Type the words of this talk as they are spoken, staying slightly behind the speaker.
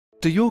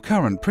Do your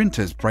current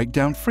printers break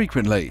down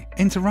frequently,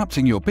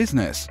 interrupting your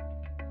business?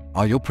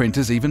 Are your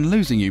printers even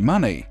losing you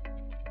money?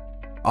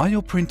 Are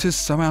your printers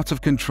so out of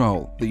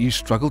control that you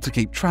struggle to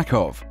keep track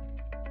of?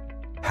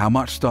 How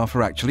much staff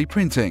are actually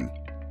printing?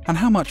 And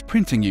how much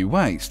printing you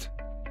waste?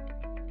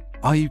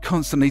 Are you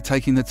constantly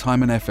taking the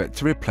time and effort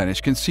to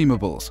replenish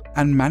consumables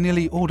and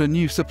manually order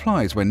new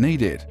supplies when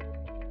needed?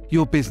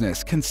 Your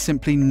business can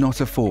simply not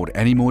afford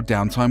any more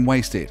downtime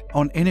wasted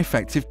on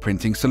ineffective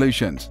printing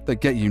solutions that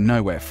get you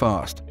nowhere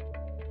fast.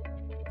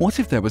 What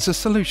if there was a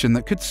solution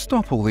that could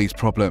stop all these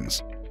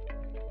problems?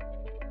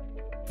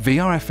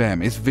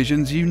 VRFM is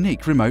Vision's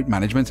unique remote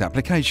management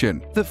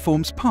application that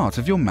forms part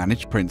of your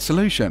managed print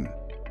solution.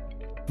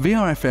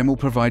 VRFM will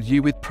provide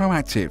you with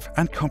proactive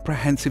and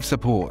comprehensive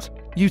support,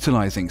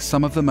 utilizing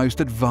some of the most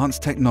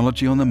advanced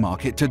technology on the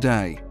market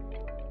today.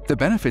 The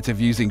benefit of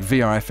using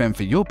VRFM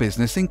for your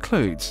business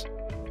includes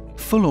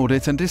full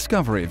audit and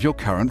discovery of your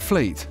current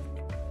fleet.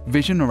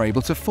 Vision are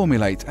able to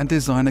formulate and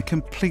design a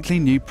completely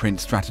new print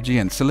strategy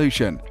and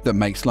solution that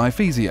makes life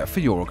easier for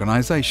your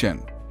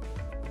organization.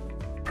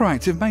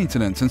 Proactive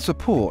maintenance and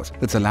support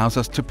that allows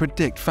us to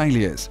predict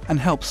failures and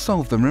help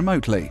solve them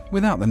remotely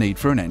without the need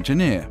for an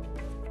engineer.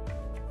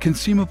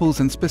 Consumables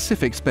and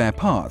specific spare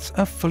parts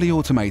are fully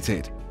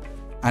automated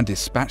and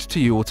dispatched to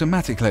you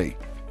automatically,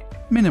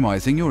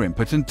 minimizing your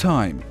input and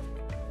time.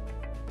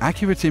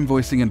 Accurate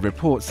invoicing and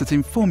reports that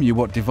inform you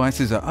what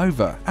devices are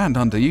over and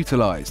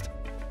underutilized.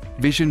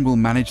 Vision will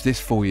manage this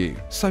for you,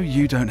 so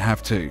you don't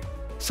have to.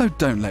 So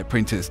don't let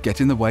printers get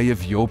in the way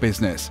of your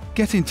business.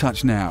 Get in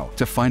touch now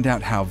to find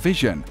out how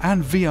Vision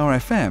and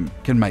VRFM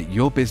can make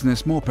your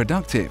business more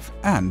productive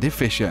and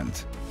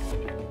efficient.